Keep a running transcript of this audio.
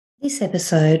This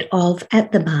episode of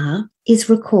At the Bar is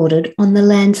recorded on the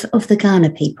lands of the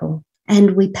Kaurna people,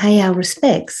 and we pay our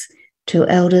respects to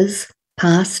elders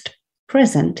past,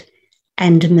 present,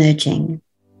 and emerging.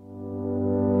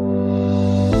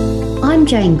 I'm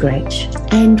Jane Gretsch,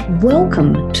 and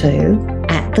welcome to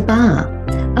At the Bar,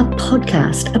 a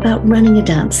podcast about running a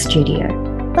dance studio,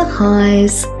 the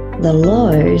highs, the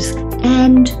lows,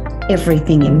 and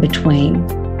everything in between.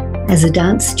 As a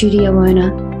dance studio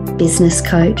owner, business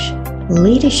coach,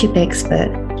 leadership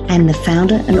expert, and the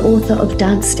founder and author of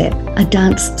Dance Step, a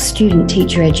dance student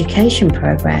teacher education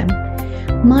program,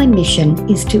 my mission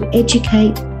is to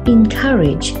educate,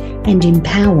 encourage, and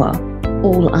empower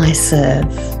all I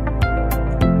serve.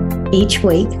 Each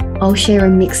week, I'll share a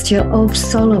mixture of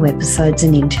solo episodes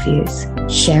and interviews,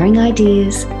 sharing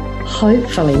ideas,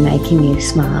 hopefully making you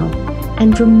smile,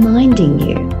 and reminding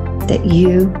you that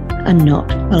you are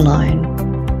not alone.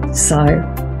 So,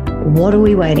 what are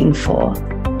we waiting for?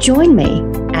 Join me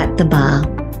at the bar.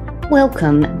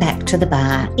 Welcome back to the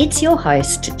bar. It's your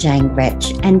host, Jane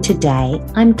Gretsch, and today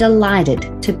I'm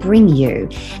delighted to bring you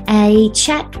a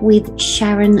chat with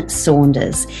Sharon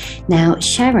Saunders. Now,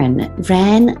 Sharon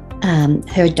ran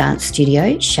her dance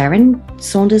studio, Sharon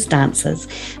Saunders Dances,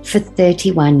 for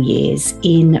 31 years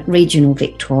in regional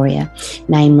Victoria,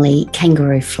 namely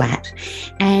Kangaroo Flat.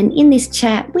 And in this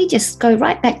chat, we just go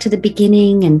right back to the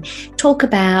beginning and talk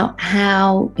about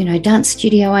how, dance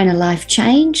studio owner life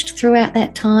changed throughout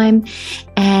that time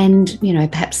and,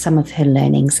 perhaps some of her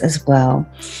learnings as well.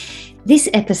 This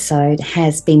episode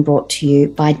has been brought to you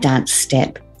by Dance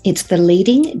Step. It's the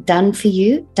leading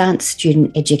done-for-you dance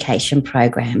student education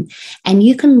program, and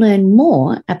you can learn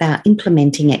more about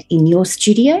implementing it in your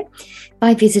studio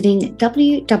by visiting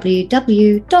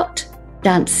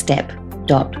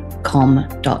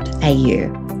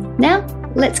www.dancestep.com.au. Now,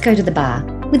 let's go to the bar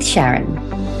with Sharon.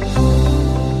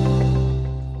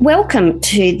 Welcome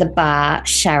to the bar,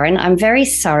 Sharon. I'm very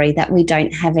sorry that we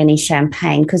don't have any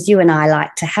champagne because you and I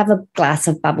like to have a glass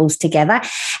of bubbles together.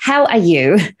 How are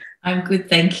you? I'm good,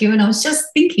 thank you. And I was just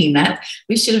thinking that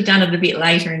we should have done it a bit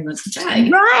later in the day.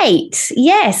 Right.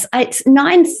 Yes. It's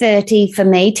 9:30 for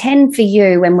me, 10 for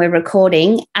you when we're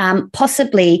recording,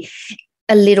 possibly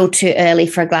a little too early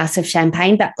for a glass of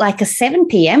champagne, but like a 7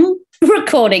 p.m.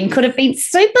 recording could have been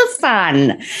super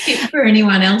fun. For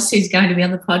anyone else who's going to be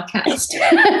on the podcast.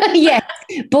 Yeah,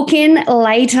 book in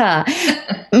later.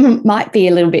 Might be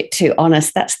a little bit too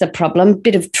honest. That's the problem.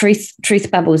 Bit of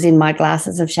truth bubbles in my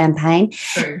glasses of champagne.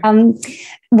 True.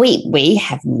 We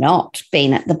have not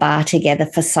been at the bar together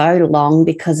for so long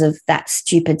because of that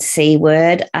stupid C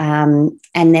word. And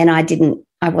then I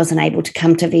wasn't able to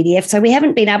come to VDF. So we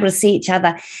haven't been able to see each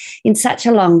other in such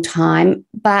a long time.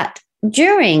 But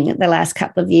during the last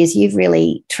couple of years, you've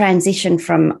really transitioned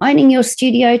from owning your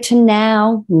studio to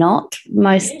now not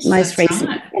most recently.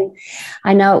 Right. And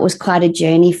I know it was quite a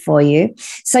journey for you.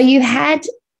 So you had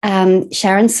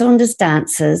Sharon Saunders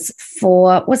Dances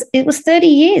for, it was 30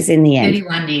 years in the end.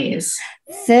 31 years.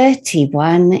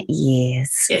 31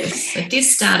 years. Yes. It did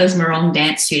start as Morong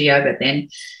Dance Studio, but then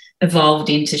evolved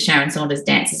into Sharon Saunders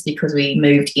Dances because we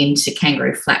moved into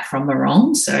Kangaroo Flat from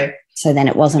Morong. So then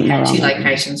it wasn't we had Morong. two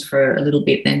locations for a little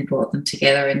bit, then brought them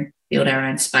together and built our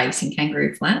own space in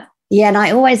Kangaroo Flat. Yeah, and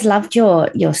I always loved your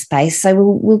space, so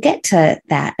we'll get to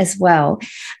that as well.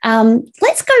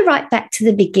 Let's go right back to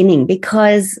the beginning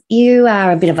because you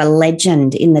are a bit of a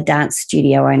legend in the dance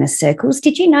studio owner circles.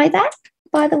 Did you know that,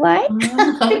 by the way?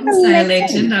 Oh, I wouldn't say a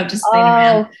legend. I've just been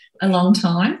around a long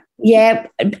time. Yeah,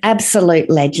 absolute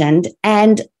legend.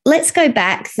 And let's go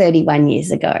back 31 years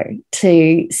ago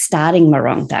to starting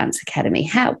Morong Dance Academy.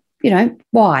 How,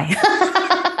 why?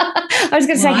 I was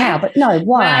going to say how, but no,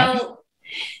 why? Well,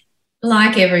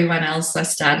 like everyone else, I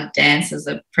started dance as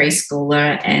a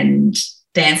preschooler and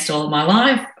danced all of my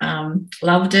life.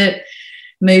 Loved it.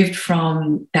 Moved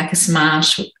from Bacchus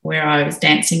Marsh, where I was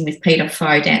dancing with Peter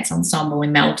Foe Dance Ensemble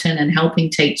in Melton and helping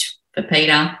teach for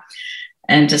Peter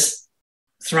and just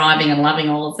thriving and loving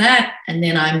all of that. And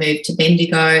then I moved to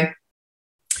Bendigo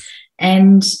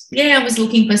and, I was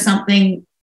looking for something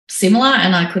similar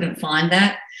and I couldn't find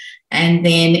that. And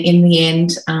then in the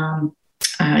end, I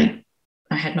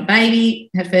had my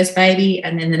baby, had first baby,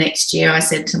 and then the next year I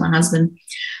said to my husband,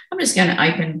 I'm just going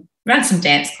to run some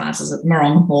dance classes at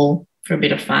Morong Hall for a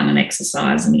bit of fun and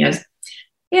exercise. And he goes,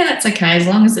 yeah, that's okay, as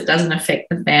long as it doesn't affect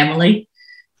the family.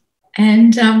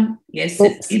 And, yes,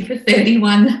 it did for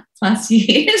 31 plus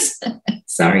years.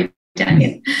 Sorry,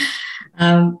 Daniel.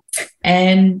 So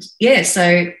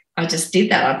I just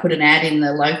did that. I put an ad in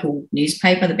the local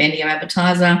newspaper, the Bendigo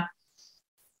Advertiser,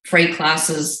 free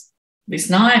classes this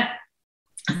night.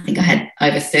 I think I had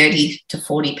over 30 to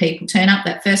 40 people turn up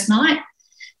that first night.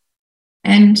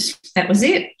 And that was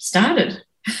it, started.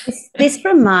 This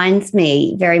reminds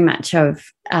me very much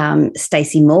of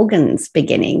Stacey Morgan's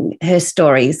beginning. Her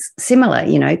story's similar,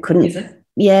 you know,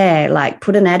 like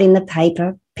put an ad in the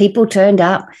paper, people turned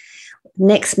up.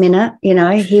 Next minute, you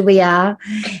know, here we are,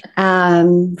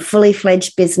 fully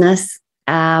fledged business.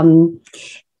 And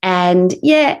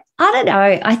yeah, I don't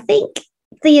know. I think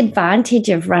the advantage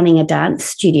of running a dance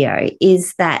studio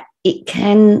is that it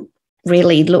can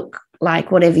really look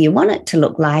like whatever you want it to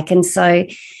look like. And so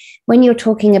when you're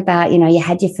talking about, you know, you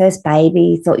had your first baby,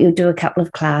 you thought you'd do a couple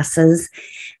of classes,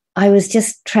 I was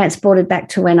just transported back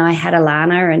to when I had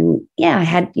Alana. And yeah, I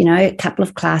had, you know, a couple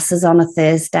of classes on a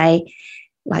Thursday,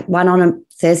 like one on a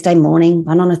Thursday morning,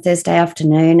 one on a Thursday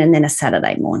afternoon, and then a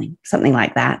Saturday morning, something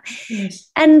like that. Yes.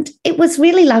 And it was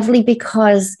really lovely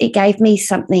because it gave me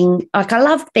something, like I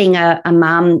loved being a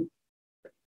mum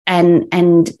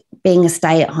and being a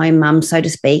stay-at-home mum, so to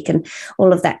speak, and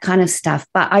all of that kind of stuff.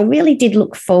 But I really did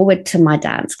look forward to my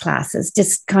dance classes,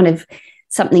 just kind of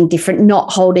something different,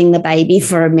 not holding the baby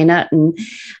for a minute. And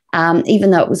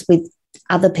even though it was with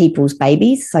other people's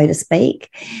babies, so to speak.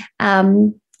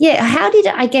 Yeah, how did,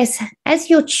 I guess, as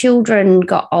your children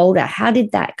got older, how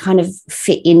did that kind of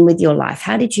fit in with your life?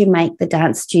 How did you make the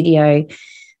dance studio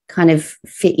kind of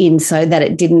fit in so that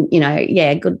it didn't, you know,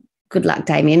 yeah, good luck,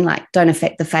 Damien, like don't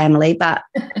affect the family, but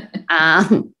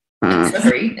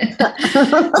sorry.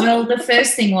 Well, the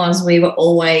first thing was we were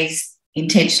always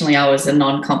intentionally, I was a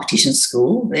non-competition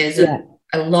school. There's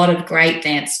a lot of great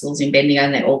dance schools in Bendigo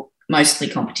and they're all mostly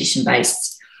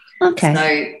competition-based. Okay.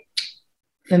 So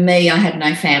for me, I had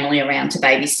no family around to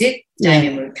babysit.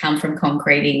 Damien would come from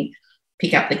concreting,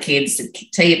 pick up the kids, the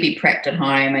tea would be prepped at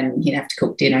home and he'd have to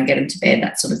cook dinner and get them to bed,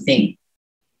 that sort of thing,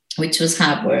 which was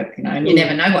hard work, you know, and you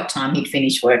never know what time he'd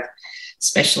finish work,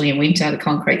 especially in winter, the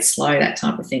concrete's slow, that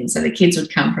type of thing. So the kids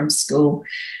would come from school.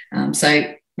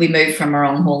 So we moved from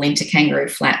Morong Hall into Kangaroo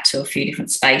Flat to a few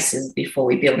different spaces before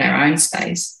we built our own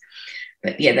space.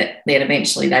 But, yeah, then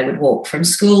eventually they would walk from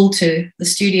school to the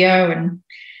studio and,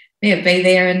 yeah, be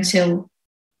there until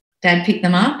Dad picked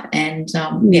them up and,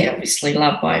 obviously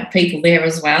loved by people there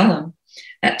as well and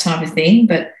that type of thing.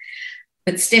 But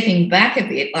stepping back a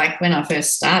bit, like when I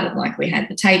first started, like we had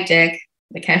the tape deck,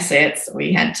 the cassettes,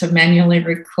 we had to manually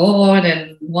record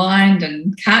and wind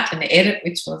and cut and edit,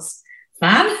 which was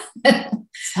fun.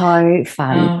 So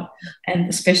fun. And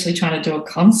especially trying to do a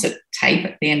concert tape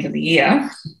at the end of the year.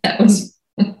 That was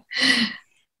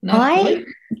not good.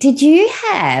 Did you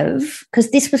have,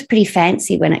 because this was pretty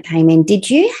fancy when it came in, did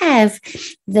you have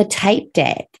the tape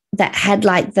deck that had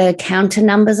like the counter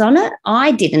numbers on it?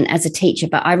 I didn't as a teacher,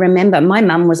 but I remember my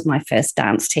mum was my first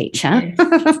dance teacher. Yes.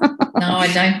 No,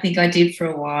 I don't think I did for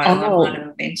a while. I might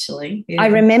have eventually. Yeah. I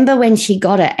remember when she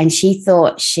got it and she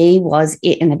thought she was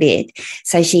it in a bit.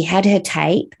 So she had her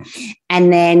tape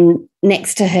and then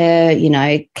next to her, you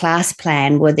know, class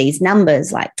plan were these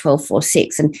numbers like 12, 4,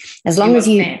 6. And as long as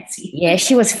you, fancy. Yeah,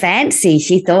 she was fancy.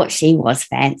 She thought she was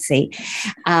fancy.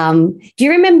 Do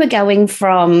you remember going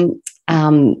from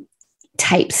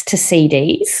tapes to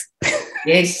CDs?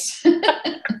 Yes.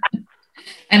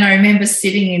 And I remember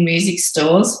sitting in music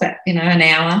stores for, you know, an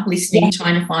hour listening,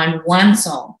 trying to find one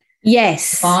song.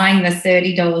 Yes. Buying the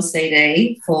 $30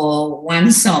 CD for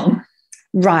one song.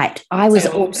 Right. I was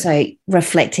also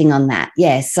reflecting on that.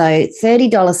 Yeah. So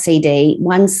 $30 CD,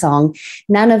 one song,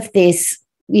 none of this,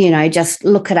 you know, just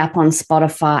look it up on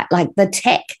Spotify, like the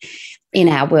tech in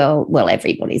our world, well,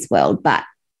 everybody's world, but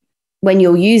when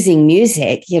you're using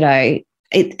music, you know,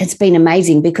 it's been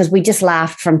amazing because we just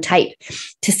laughed from tape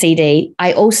to CD.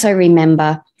 I also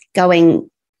remember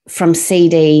going from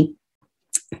CD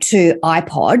to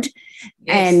iPod,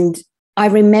 and I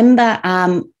remember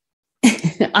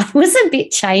I was a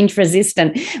bit change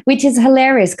resistant, which is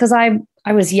hilarious because I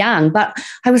was young, but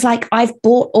I was like, I've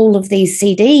bought all of these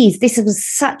CDs. This was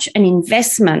such an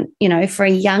investment, you know, for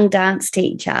a young dance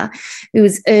teacher who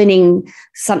was earning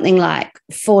something like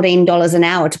 $14 an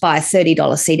hour to buy a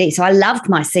 $30 CD. So I loved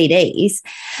my CDs.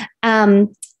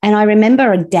 And I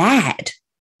remember a dad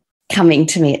coming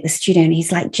to me at the studio and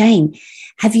he's like, Jane,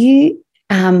 have you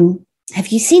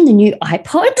seen the new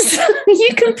iPods? You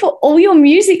can put all your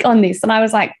music on this. And I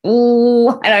was like,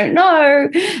 oh, I don't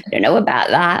know about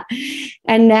that.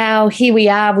 And now here we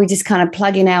are. We just kind of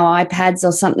plug in our iPads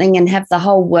or something and have the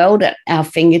whole world at our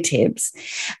fingertips.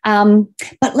 But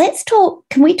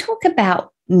can we talk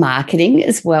about marketing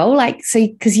as well? Like, so,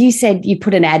 because you said you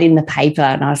put an ad in the paper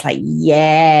and I was like,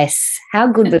 yes, how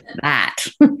good was that?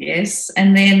 Yes.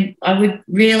 And then I would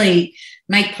really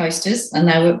make posters, and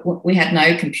we had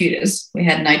no computers, we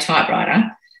had no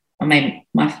typewriter, I mean,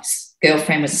 my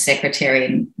girlfriend was a secretary,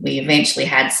 and we eventually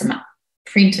had some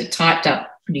printed, typed up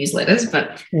newsletters,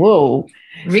 but whoa,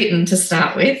 written to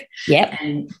start with. Yep.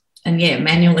 And yeah,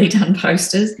 manually done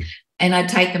posters. And I'd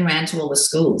take them around to all the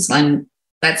schools, and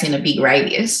that's in a big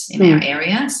radius in our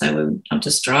area. So I'll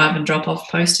just drive and drop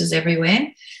off posters everywhere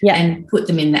and put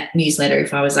them in that newsletter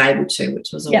if I was able to, which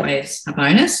was always a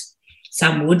bonus.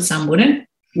 Some would, some wouldn't.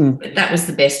 But that was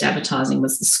the best advertising,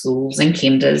 was the schools and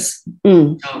kinders,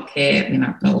 childcare. You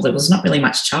know, well, there was not really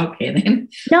much childcare then.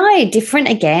 No, different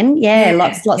again. Yeah,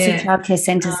 lots of childcare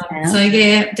centres now. So,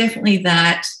 yeah, definitely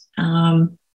that.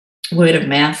 Word of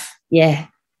mouth. Yeah.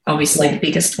 Obviously the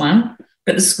biggest one.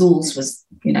 But the schools was,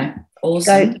 you know,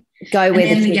 awesome. Go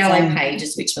with the Yellow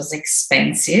Pages, which was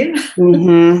expensive.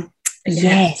 Mm-hmm.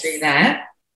 Yes. Do that.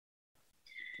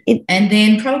 And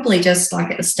then probably just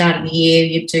like at the start of the year,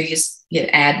 you'd do your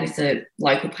ad with the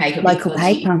local paper. Local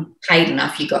paper. You paid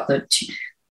enough, you got the,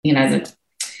 you know, the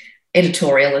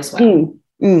editorial as well.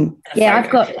 Yeah, I've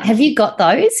got. Have you got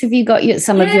those? Have you got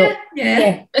some of your?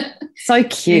 Yeah. So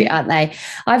cute, aren't they?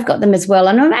 I've got them as well,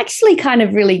 and I'm actually kind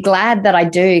of really glad that I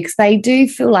do, because they do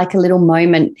feel like a little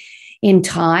moment in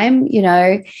time, you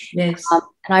know. Yes.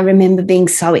 And I remember being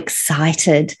so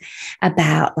excited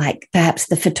about, like, perhaps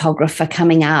the photographer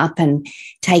coming up and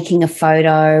taking a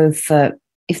photo for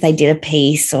if they did a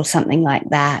piece or something like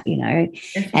that, you know.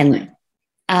 Definitely.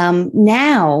 And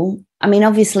now, I mean,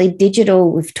 obviously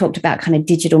digital, we've talked about kind of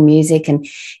digital music and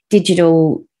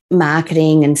digital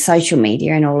marketing and social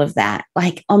media and all of that.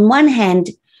 Like, on one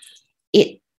hand,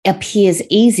 it appears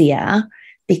easier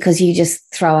because you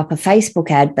just throw up a Facebook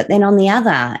ad, but then on the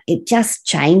other, it just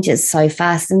changes so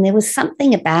fast. And there was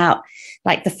something about,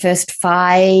 like, the first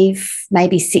 5,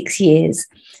 maybe 6 years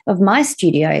of my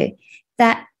studio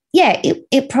that,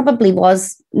 it probably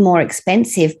was more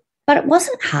expensive, but it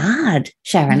wasn't hard,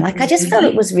 Sharon. Like, I just felt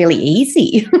it was really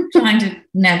easy. Trying to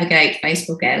navigate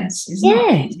Facebook ads is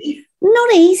not easy.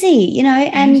 Not easy, you know,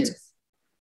 and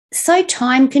so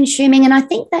time consuming. And I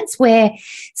think that's where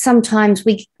sometimes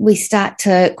we start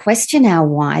to question our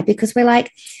why, because we're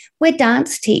like, we're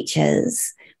dance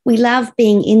teachers. We love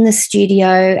being in the studio,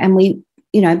 and we,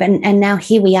 you know, and now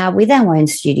here we are with our own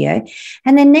studio.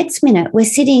 And then next minute we're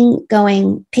sitting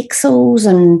going pixels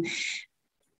and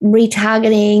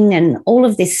retargeting and all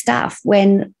of this stuff,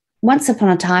 when once upon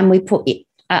a time we put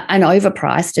an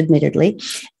overpriced, admittedly,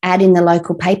 ad in the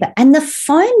local paper, and the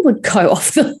phone would go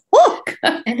off the hook.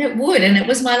 And it would, and it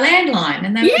was my landline,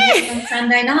 and they were on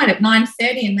Sunday night at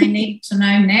 9:30, and they needed to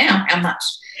know now how much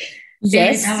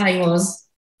ballet was.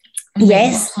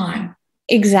 Yes. What time.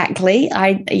 Exactly.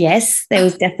 There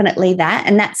was definitely that.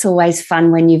 And that's always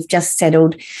fun when you've just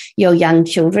settled your young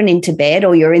children into bed,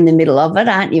 or you're in the middle of it,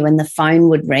 aren't you? And the phone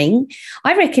would ring.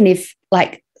 I reckon if,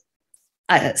 like,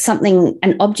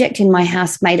 an object in my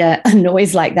house made a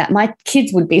noise like that, my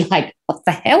kids would be like, what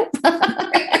the hell?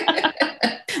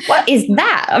 What is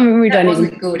that? I mean, that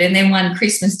wasn't good. And then one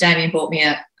Christmas, Damien bought me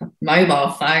a mobile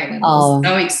phone, and I was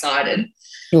so excited.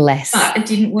 Bless. But it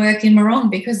didn't work in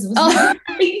Morong because there was no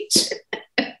reach.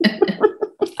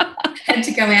 Had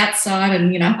to go outside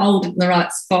and, you know, hold it in the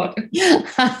right spot. But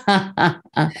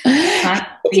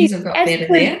things have got better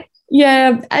there.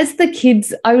 Yeah, as the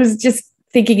kids, I was just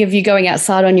thinking of you going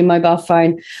outside on your mobile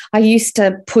phone. I used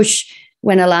to push,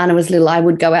 when Alana was little, I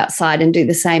would go outside and do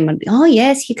the same. I'd be, oh,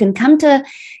 yes, you can come to,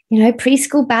 you know,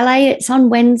 preschool ballet. It's on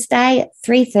Wednesday at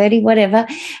 3:30, whatever.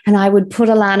 And I would put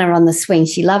Alana on the swing.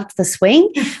 She loved the swing.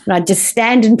 And I'd just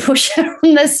stand and push her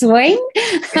on the swing.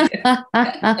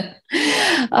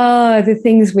 Oh, the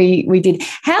things we did.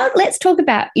 Let's talk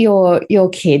about your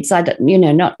kids. I don't, you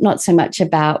know, not so much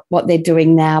about what they're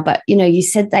doing now, but, you know, you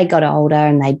said they got older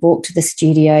and they walked to the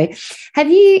studio. Have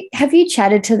you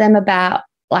chatted to them about,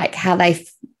 like, how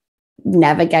they've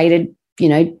navigated, you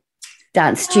know,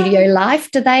 dance studio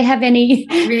life? Do they have any?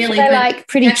 Really, are they, like,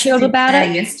 pretty chilled about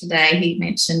it? Yesterday, he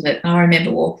mentioned that I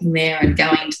remember walking there and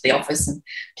going to the office and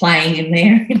playing in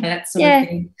there, you know, that sort of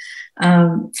thing.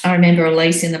 I remember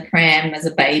Elise in the pram as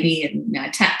a baby, and, you know,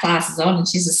 tap classes on, and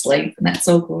she's asleep, and that's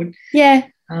all good. Yeah.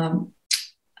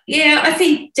 I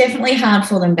think definitely hard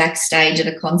for them backstage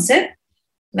at a concert.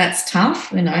 That's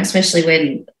tough, you know, especially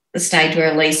when the stage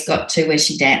where Elise got to, where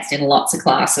she danced in lots of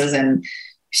classes and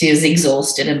she was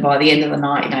exhausted, and by the end of the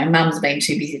night, you know, Mum's been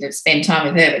too busy to spend time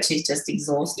with her, but she's just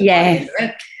exhausted by the end of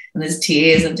it. And there's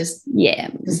tears, and just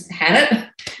had it.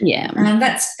 Yeah.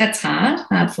 That's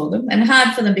hard for them, and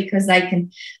hard for them because they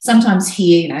can sometimes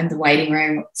hear, you know, in the waiting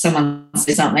room, someone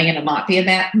says something and it might be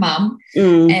about Mum,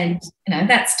 and, you know,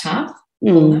 that's tough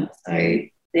for them. So, yeah,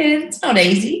 it's not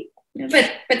easy,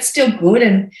 but still good,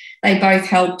 and they both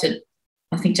helped at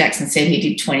I think Jackson said he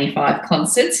did 25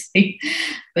 concerts.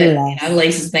 But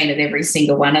Lisa's been at every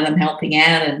single one of them helping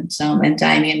out, and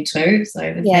Damien too. So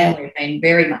the family have been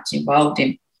very much involved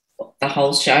in the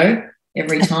whole show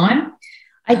every time.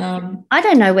 I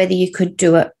don't know whether you could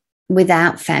do it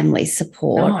without family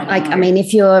support. No, I mean,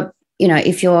 if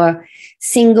you're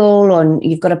single or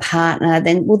you've got a partner,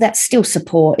 then that's still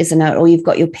support, isn't it? Or you've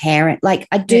got your parent. Like,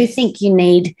 I do think you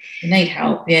need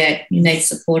help. Yeah, you need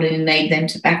support, and you need them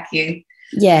to back you.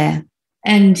 Yeah.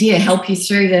 And help you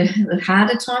through the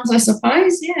harder times, I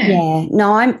suppose. Yeah.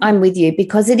 No, I'm with you,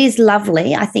 because it is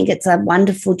lovely. I think it's a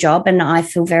wonderful job, and I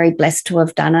feel very blessed to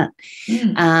have done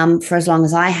it for as long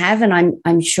as I have. And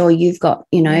I'm sure you've got,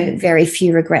 very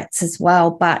few regrets as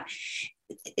well. But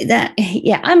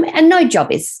and no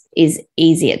job is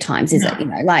easy at times, is it?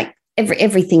 Like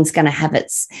everything's going to have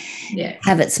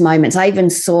its moments. I even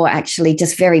saw, actually,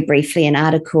 just very briefly, an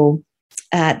article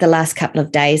the last couple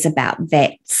of days about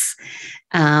vets.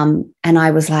 And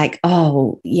I was like,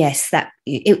 oh, yes, that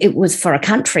it was for a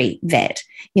country vet,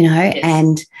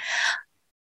 and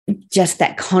just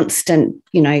that constant,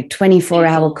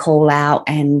 24-hour call out,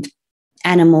 and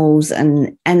animals,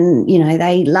 and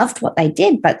they loved what they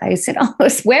did, but they said, oh,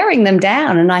 it's wearing them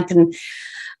down. And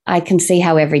I can see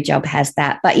how every job has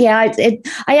that. But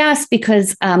I asked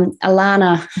because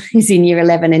Alana is in year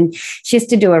 11, and she has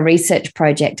to do a research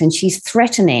project, and she's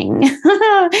threatening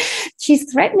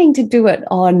to do it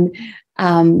on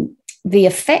the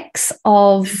effects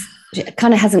of, it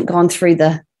kind of hasn't gone through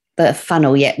the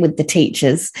funnel yet with the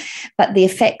teachers, but the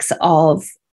effects of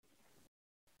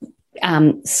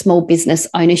small business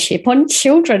ownership on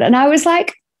children. And I was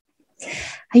like,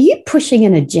 are you pushing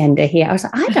an agenda here? I was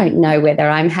like, I don't know whether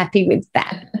I'm happy with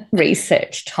that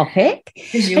research topic.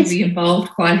 Because you'll be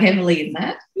involved quite heavily in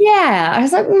that. Yeah. I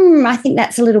was like, I think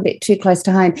that's a little bit too close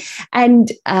to home.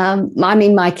 And I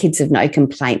mean, my kids have no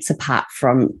complaints apart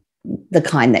from the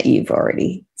kind that you've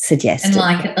already suggested. And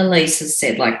like Elise has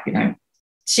said,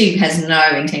 she has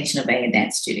no intention of being a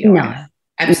dance studio. No.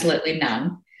 Absolutely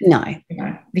none. No.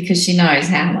 Because she knows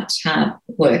how much hard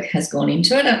work has gone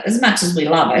into it. As much as we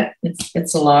love it,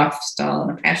 it's a lifestyle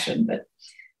and a passion, but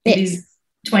it is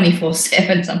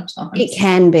 24/7 sometimes. It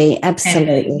can be,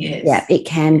 absolutely. Yes. Yeah, it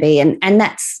can be. And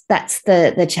that's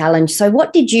the challenge. So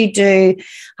what did you do,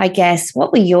 I guess,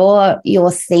 what were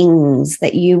your things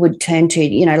that you would turn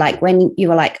to, like when you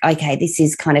were like, okay, this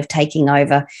is kind of taking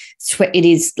over, it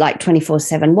is like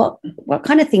 24/7. What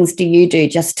kind of things do you do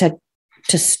just to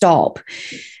stop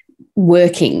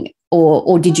working,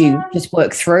 or did you just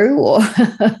work through, or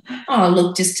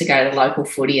just to go to local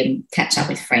footy and catch up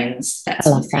with friends, that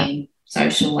sort of thing,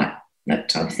 social, that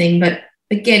type of thing. But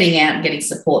getting out and getting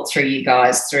support through you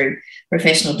guys, through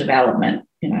professional development,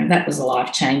 that was a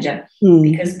life changer.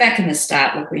 Because back in the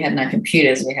start, we had no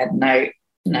computers, we had no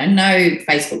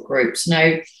Facebook groups,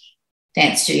 no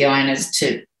dance studio owners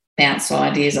to bounce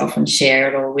ideas off and share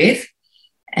it all with.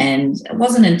 And it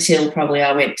wasn't until probably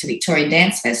I went to Victorian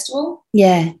Dance Festival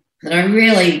that I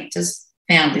really just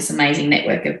found this amazing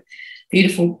network of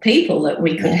beautiful people that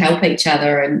we could help each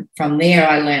other. And from there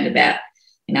I learned about,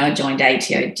 I joined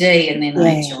ATOD, and then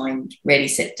I joined Ready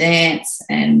Set Dance,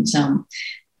 and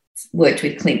worked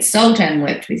with Clint Salter and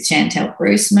worked with Chantel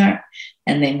Brusmer,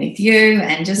 and then with you,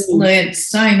 and just learned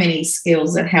so many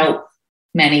skills that help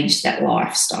manage that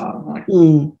lifestyle,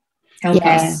 help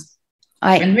us.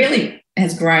 And really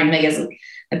has grown me as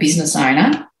a business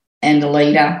owner and a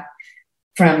leader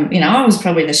from, I was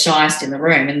probably the shyest in the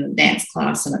room in the dance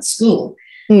class and at school,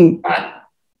 but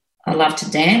I love to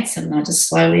dance, and I just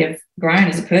slowly have grown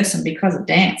as a person because of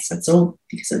dance. It's all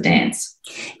because of dance.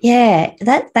 Yeah,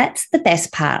 that's the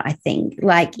best part, I think.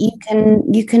 Like you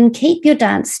can keep your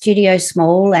dance studio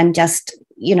small and just,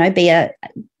 be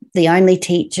the only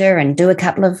teacher and do a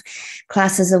couple of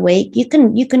classes a week. You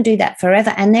can do that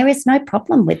forever, and there is no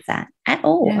problem with that at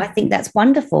all. I think that's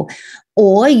wonderful.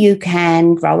 Or you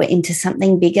can grow it into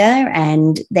something bigger,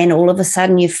 and then all of a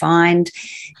sudden you find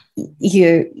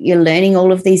you're learning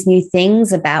all of these new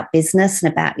things about business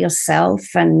and about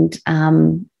yourself, and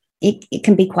it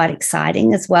can be quite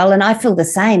exciting as well. And I feel the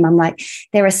same. I'm like,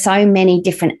 there are so many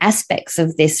different aspects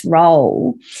of this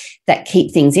role that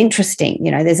keep things interesting.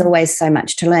 There's always so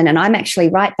much to learn. And I'm actually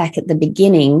right back at the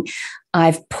beginning.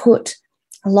 I've put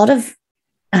a lot of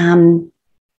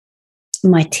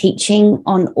my teaching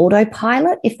on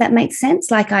autopilot, if that makes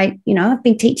sense. Like I've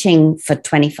been teaching for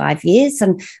 25 years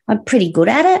and I'm pretty good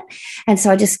at it. And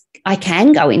so I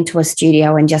can go into a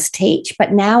studio and just teach.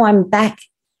 But now I'm back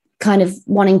kind of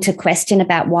wanting to question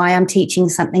about why I'm teaching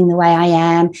something the way I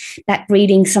am, that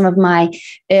reading some of my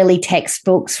early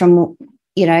textbooks from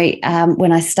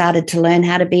when I started to learn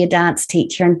how to be a dance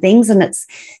teacher and things. And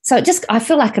I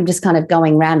feel like I'm just kind of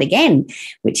going round again,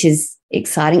 which is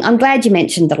exciting. I'm glad you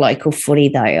mentioned the local footy,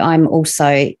 though. I'm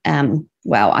also,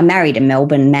 I married a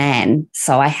Melbourne man,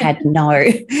 so I had no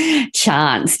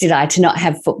chance, did I, to not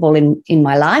have football in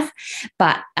my life.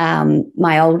 But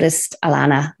my oldest,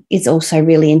 Alana, is also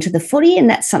really into the footy, and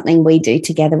that's something we do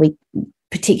together.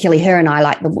 Particularly her and I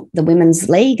like the women's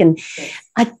league, and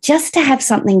just to have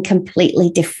something completely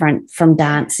different from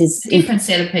dance is different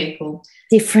set of people.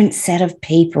 Different set of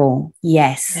people,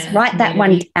 yes. Yeah, write that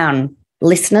one down,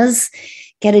 listeners.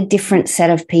 Get a different set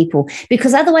of people,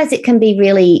 because otherwise it can be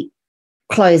really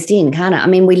closed in, can't it? I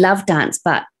mean, we love dance,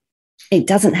 but it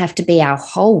doesn't have to be our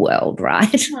whole world,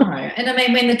 right? No, and I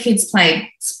mean, when the kids played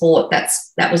sport,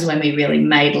 that was when we really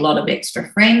made a lot of extra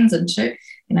friends and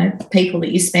people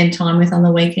that you spend time with on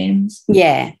the weekends.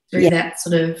 Yeah. Through that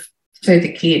sort of, through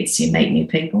the kids, you meet new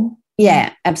people.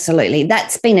 Yeah, absolutely.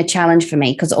 That's been a challenge for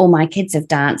me because all my kids have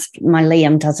danced. My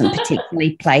Liam doesn't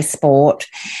particularly play sport.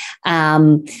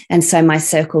 And so my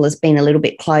circle has been a little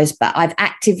bit closed, but I've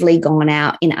actively gone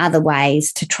out in other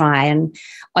ways to try and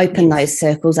open those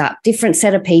circles up, different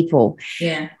set of people.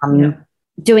 Yeah.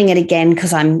 Doing it again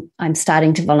because I'm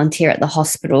starting to volunteer at the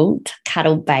hospital to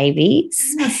cuddle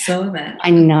babies. I saw that.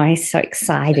 I know, so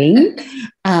exciting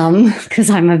because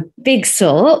I'm a big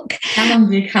sook. How long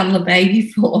do you cuddle a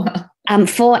baby for?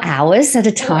 4 hours at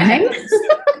a time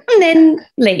and then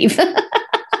leave.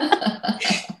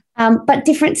 But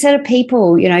different set of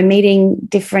people, meeting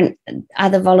different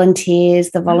other volunteers,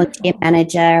 the volunteer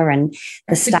manager and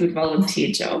the staff. That's a good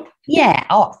volunteer job. Yeah,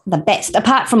 the best,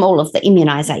 apart from all of the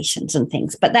immunisations and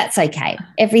things, but that's okay.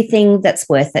 Everything that's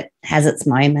worth it has its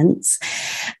moments.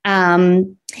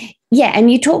 And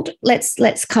you talked,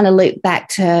 let's kind of loop back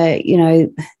to,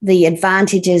 the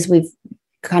advantages. We've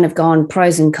kind of gone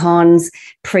pros and cons,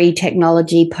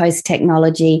 pre-technology,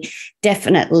 post-technology.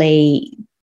 Definitely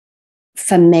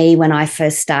for me, when I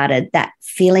first started, that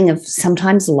feeling of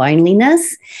sometimes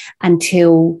loneliness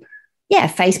until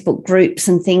Facebook groups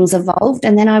and things evolved.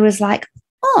 And then I was like,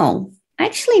 I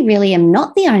actually really am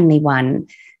not the only one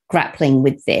grappling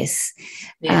with this.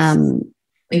 Yes.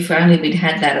 If only we'd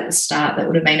had that at the start, that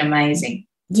would have been amazing.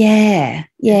 Yeah.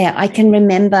 I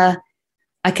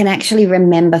can actually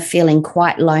remember feeling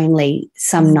quite lonely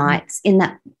some nights in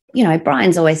that,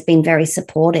 Brian's always been very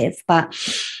supportive, but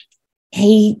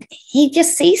he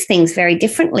just sees things very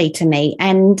differently to me.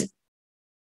 And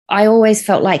I always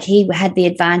felt like he had the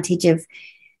advantage of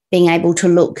being able to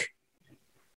look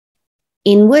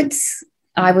inwards.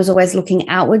 I was always looking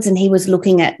outwards, and he was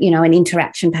looking at, an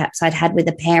interaction perhaps I'd had with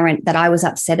a parent that I was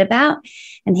upset about.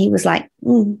 And he was like,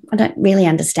 I don't really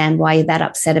understand why you're that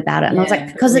upset about it. And I was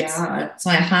like, because it's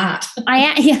my heart.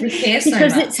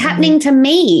 Because it's happening to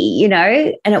me,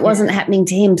 and it wasn't happening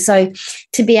to him. So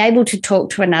to be able to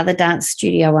talk to another dance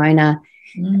studio owner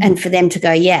and for them to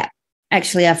go,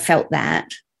 actually, I felt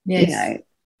that. Yes.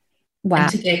 Wow.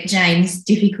 And to get Jane's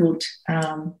difficult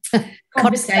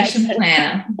conversation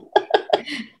planner.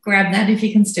 Grab that if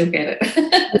you can still get it.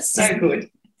 It's so good.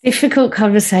 Difficult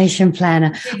conversation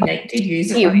planner. Did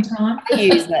use it one time. I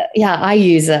use it. Yeah, I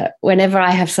use it. Whenever I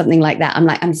have something like that, I'm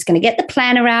like, I'm just going to get the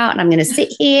planner out and I'm going to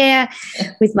sit here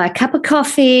with my cup of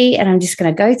coffee and I'm just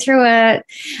going to go through it.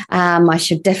 I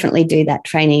should definitely do that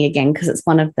training again because it's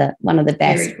one of the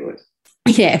best. Very good.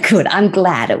 Yeah, good. I'm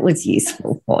glad it was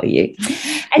useful for you.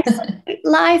 And so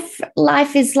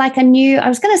life is like I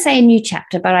was going to say a new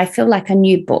chapter, but I feel like a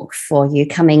new book for you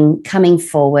coming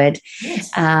forward.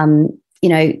 Yes.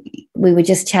 We were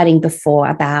just chatting before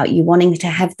about you wanting to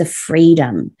have the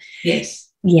freedom. Yes.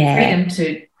 Yeah.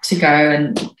 Freedom to go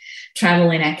and travel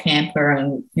in our camper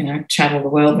and, travel the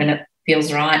world when it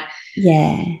feels right.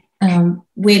 Yeah. When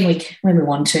we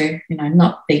want to,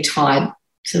 not be tied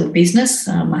to the business.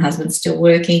 My husband's still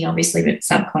working, obviously, but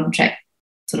subcontract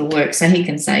sort of work, so he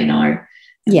can say no.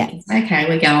 Yeah. Okay,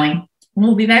 we're going.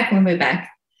 We'll be back when we're back.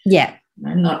 Yeah.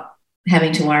 I'm not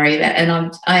having to worry about,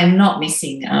 and I am not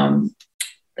missing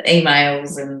the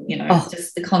emails and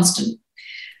just the constant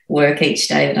work each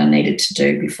day that I needed to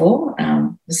do before.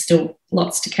 There's still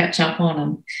lots to catch up on,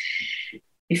 and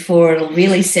before it'll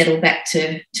really settle back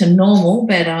to normal.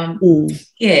 But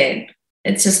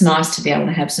it's just nice to be able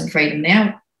to have some freedom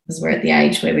now because we're at the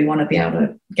age where we want to be able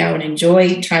to go and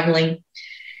enjoy travelling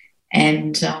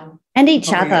and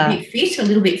each other. A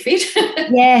little bit fit.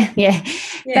 Yeah.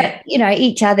 But,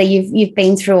 each other, you've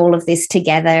been through all of this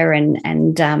together and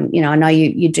I know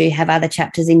you do have other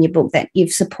chapters in your book that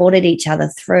you've supported each other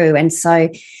through. And so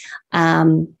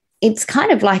it's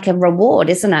kind of like a reward,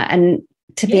 isn't it? And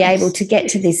to be able to get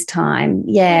to this time.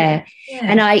 Yeah.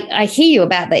 And I hear you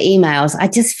about the emails. I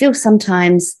just feel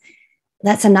sometimes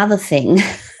that's another thing.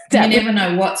 You never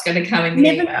know what's going to come in the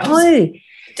emails. Know.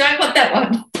 Don't want that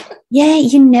one. Yeah,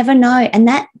 you never know. And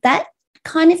that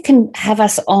kind of can have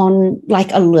us on like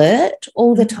alert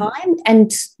all the time, and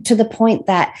to the point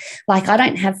that like I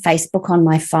don't have Facebook on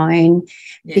my phone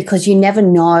because you never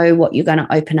know what you're going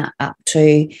to open up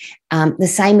to. The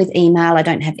same with email. I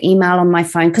don't have email on my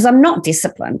phone because I'm not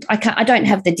disciplined. I don't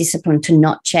have the discipline to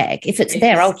not check. If it's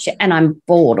there, I'll check, and I'm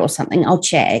bored or something, I'll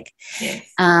check. Yes.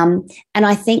 And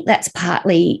I think that's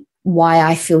partly why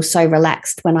I feel so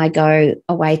relaxed when I go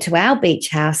away to our beach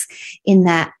house, in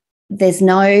that there's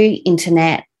no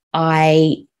internet.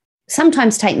 I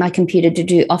sometimes take my computer to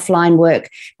do offline work,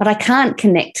 but I can't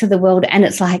connect to the world. And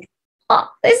it's like, oh,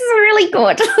 this is really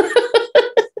good.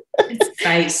 It's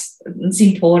space. It's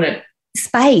important.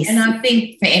 Space. And I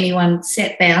think for anyone,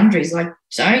 set boundaries. Like,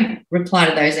 don't reply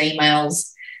to those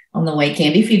emails on the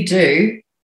weekend. If you do,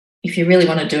 if you really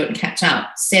want to do it and catch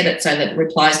up, set it so that it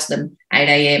replies to them 8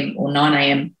 a.m. or 9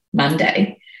 a.m.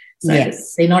 Monday. So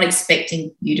they're not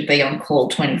expecting you to be on call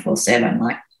 24/7.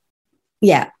 Like,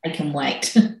 they can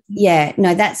wait.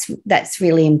 No, that's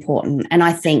really important. And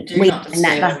I think do not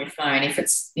disturb on your phone. If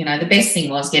it's, the best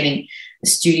thing was getting a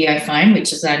studio phone,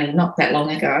 which is only not that long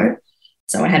ago.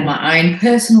 So I had my own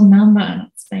personal number.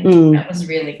 That was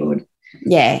really good.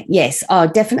 Yeah, yes. Oh,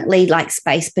 definitely like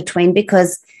space between,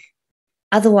 because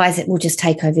otherwise it will just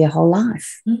take over your whole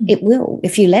life. It will,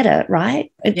 if you let it,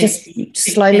 right? It just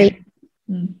slowly.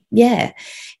 Yeah.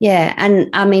 And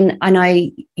I mean, I know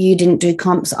you didn't do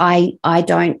comps. I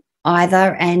don't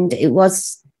either. And it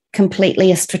was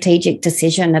completely a strategic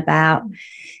decision about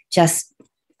just,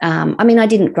 I mean, I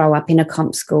didn't grow up in a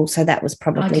comp school, so that was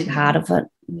probably part of it.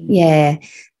 Yeah,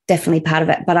 definitely part of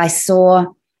it. But I saw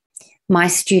my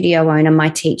studio owner, my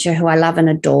teacher, who I love and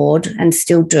adored and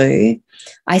still do,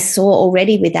 I saw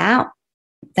already without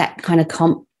that kind of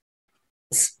comp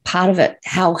part of it,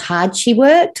 how hard she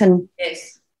worked. And,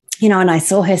 and I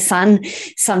saw her son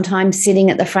sometimes sitting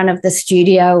at the front of the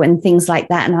studio and things like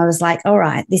that. And I was like, all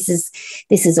right, this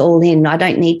is all in. I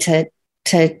don't need to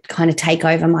kind of take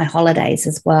over my holidays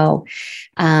as well.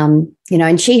 And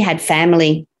she had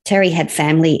family. Terry had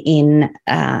family in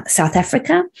South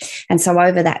Africa. And so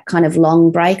over that kind of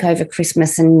long break over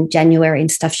Christmas and January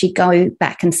and stuff, she'd go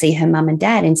back and see her mum and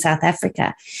dad in South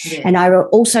Africa. Yeah. And I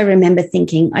also remember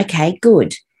thinking, okay,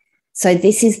 good. So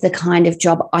this is the kind of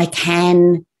job I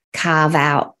can carve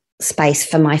out space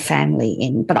for my family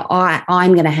in, but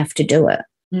I'm going to have to do it,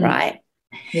 right?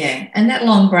 Yeah, and that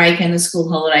long break and the school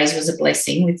holidays was a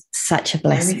blessing. With such a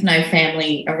blessing. With no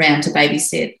family around to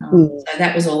babysit. So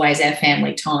that was always our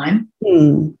family time.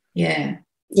 Yeah.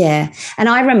 Yeah, and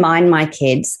I remind my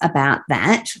kids about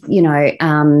that,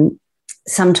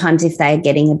 sometimes if they're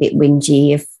getting a bit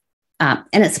whingy, and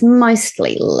it's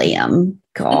mostly Liam,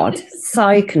 God,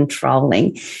 so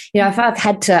controlling. If I've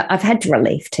had to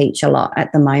relief teach a lot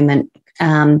at the moment,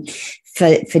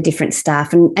 for different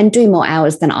staff and do more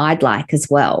hours than I'd like as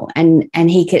well. And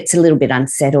he gets a little bit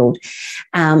unsettled.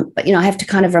 But, I have to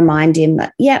kind of remind him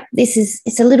that,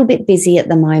 it's a little bit busy at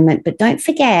the moment, but don't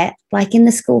forget, like in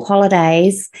the school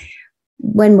holidays,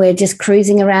 when we're just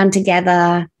cruising around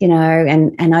together,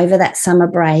 and over that summer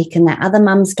break, and that other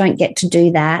mums don't get to do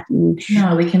that.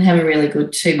 No, we can have a really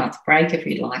good 2-month break if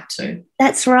you'd like to.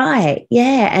 That's right.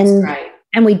 Yeah. That's great.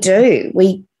 And we do.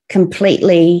 We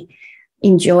completely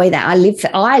enjoy that. I live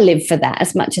for that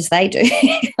as much as they do.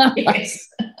 Yes.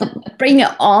 Bring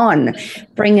it on.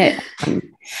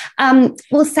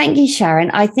 Well, thank you,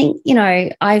 Sharon. I think,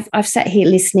 I've sat here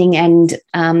listening, and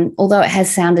although it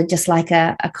has sounded just like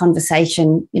a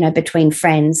conversation, between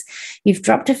friends, you've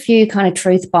dropped a few kind of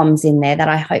truth bombs in there that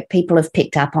I hope people have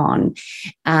picked up on.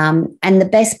 And the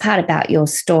best part about your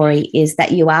story is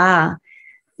that you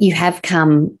have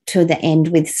come to the end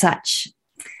with such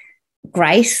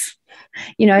grace.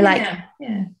 You I'm at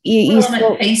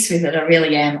peace with it. I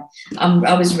really am.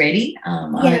 I was ready.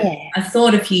 I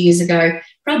thought a few years ago,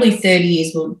 probably 30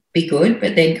 years will be good,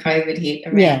 but then COVID hit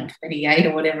around 28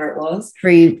 or whatever it was.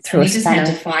 Through we just had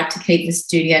to fight to keep the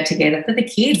studio together for the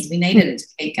kids. We needed it to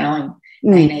keep going.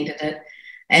 They needed it.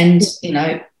 And,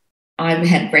 I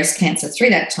had breast cancer through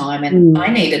that time, and I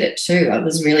needed it too. It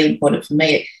was really important for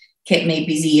me. It kept me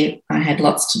busy. I had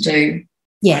lots to do.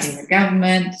 Yes. The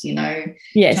government, trying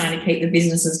to keep the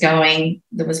businesses going.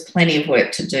 There was plenty of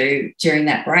work to do during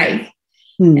that break,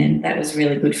 and that was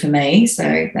really good for me.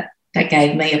 So that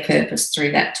gave me a purpose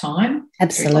through that time.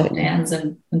 Absolutely. Through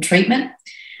lockdowns and treatment.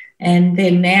 And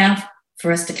then now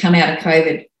for us to come out of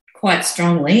COVID quite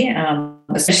strongly,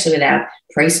 especially with our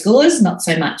preschoolers, not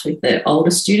so much with the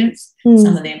older students.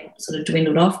 Some of them sort of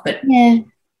dwindled off. But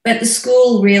the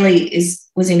school really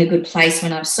was in a good place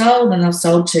when I've sold, and I've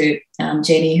sold to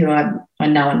Jenny, who I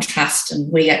know and trust,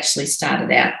 and we actually started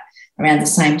out around the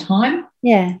same time.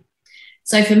 Yeah.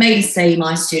 So for me to see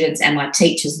my students and my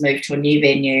teachers move to a new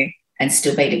venue and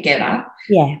still be together,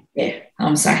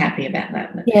 I'm so happy about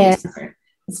that. Yeah.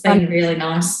 It's been a really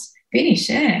nice finish,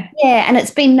 Yeah, and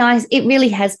it's been nice. It really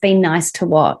has been nice to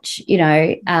watch, you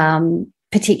know,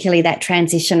 particularly that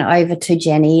transition over to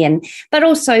Jenny, but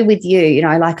also with you, you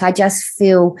know, like I just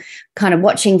feel kind of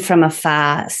watching from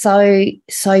afar so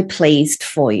pleased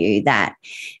for you that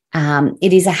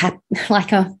it is it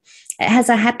has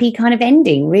a happy kind of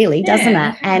ending, really, doesn't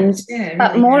it? And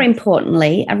but really more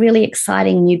importantly, a really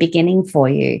exciting new beginning for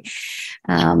you.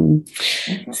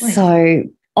 So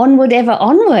onward, ever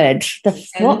onward.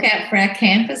 Look out for our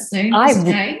campus soon.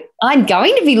 I'm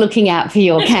going to be looking out for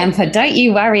your camper. Don't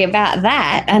you worry about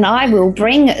that. And I will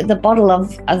bring the bottle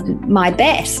of my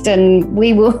best, and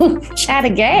we will chat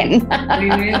again. We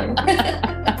will.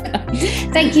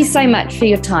 Thank you so much for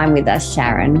your time with us,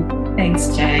 Sharon.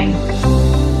 Thanks, Jane.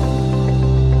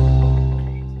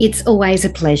 It's always a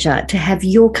pleasure to have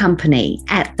your company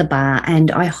at the bar, and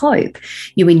I hope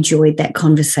you enjoyed that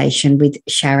conversation with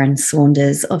Sharon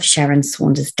Saunders of Sharon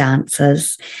Saunders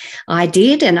Dancers. I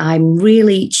did, and I'm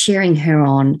really cheering her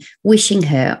on, wishing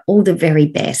her all the very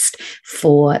best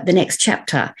for the next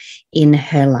chapter in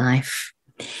her life.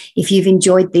 If you've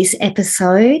enjoyed this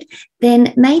episode,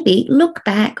 then maybe look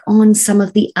back on some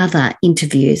of the other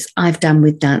interviews I've done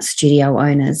with dance studio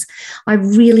owners. I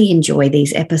really enjoy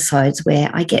these episodes where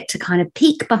I get to kind of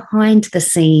peek behind the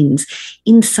scenes,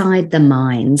 inside the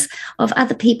minds of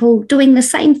other people doing the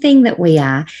same thing that we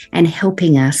are and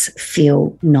helping us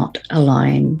feel not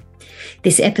alone.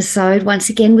 This episode, once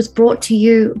again, was brought to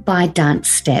you by Dance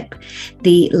Step,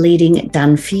 the leading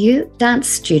done-for-you dance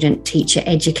student teacher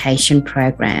education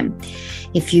program.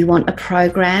 If you want a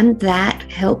program that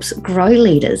helps grow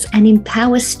leaders and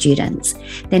empower students,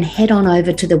 then head on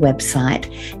over to the website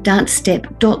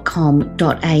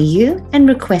dancestep.com.au and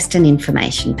request an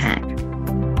information pack.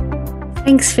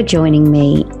 Thanks for joining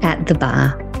me at the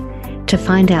bar. To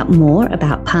find out more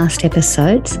about past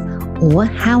episodes, or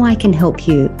how I can help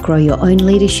you grow your own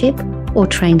leadership or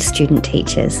train student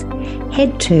teachers,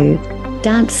 head to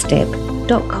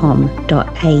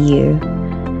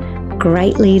dancestep.com.au.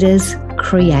 Great leaders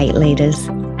create leaders,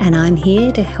 and I'm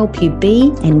here to help you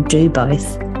be and do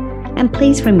both. And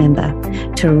please remember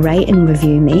to rate and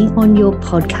review me on your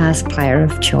podcast player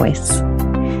of choice.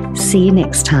 See you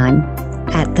next time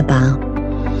at the bar.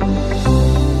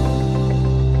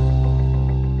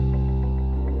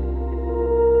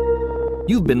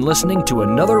 You've been listening to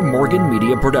another Morgan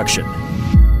Media production.